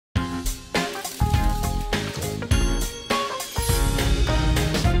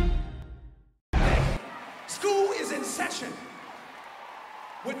action.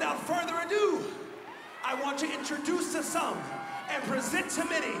 Without further ado, I want to introduce to some and present to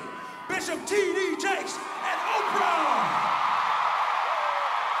many Bishop T.D. Jakes and Oprah.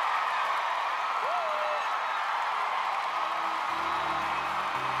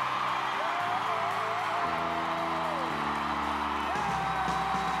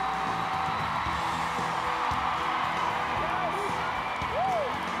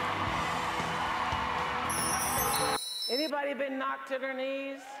 Anybody been knocked to their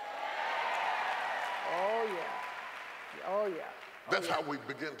knees? Oh, yeah. Oh, yeah. That's how we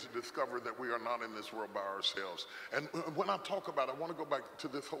begin to discover that we are not in this world by ourselves. And when I talk about it, I want to go back to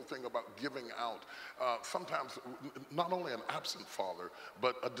this whole thing about giving out. Sometimes, not only an absent father,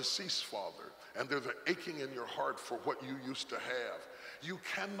 but a deceased father. And there's an aching in your heart for what you used to have. You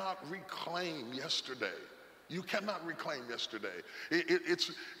cannot reclaim yesterday. You cannot reclaim yesterday.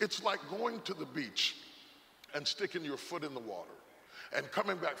 It's like going to the beach and sticking your foot in the water and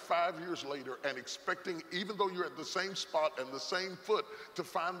coming back 5 years later and expecting, even though you're at the same spot and the same foot, to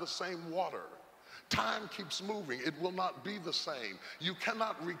find the same water. Time keeps moving. It will not be the same. You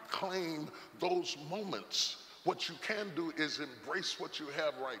cannot reclaim those moments. What you can do is embrace what you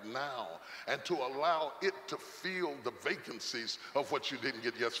have right now and to allow it to fill the vacancies of what you didn't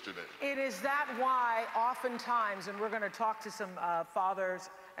get yesterday. It is that why oftentimes, and we're going to talk to some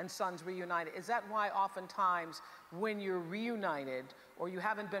fathers and sons reunited, is that why oftentimes when you're reunited or you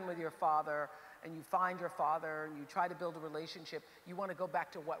haven't been with your father and you find your father and you try to build a relationship, you want to go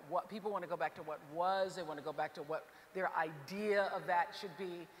back to what people want to go back to what was, they want to go back to what their idea of that should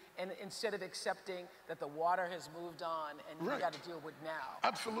be, and instead of accepting that the water has moved on and you got to deal with now.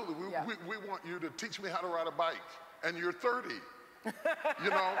 Absolutely. We want you to teach me how to ride a bike, and you're 30.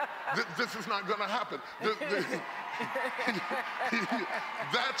 You know, this is not going to happen.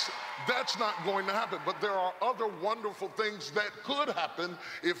 That's not going to happen. But there are other wonderful things that could happen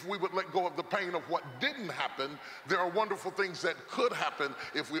if we would let go of the pain of what didn't happen. There are wonderful things that could happen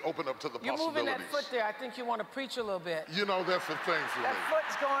if we open up to the possibilities. You're moving that foot there. I think you want to preach a little bit. You know, that's the thing for me. That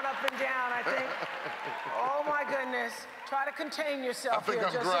foot's going up and down, I think. Oh, my goodness. Try to contain yourself here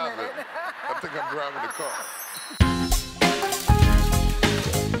just a minute. I think I'm driving the car.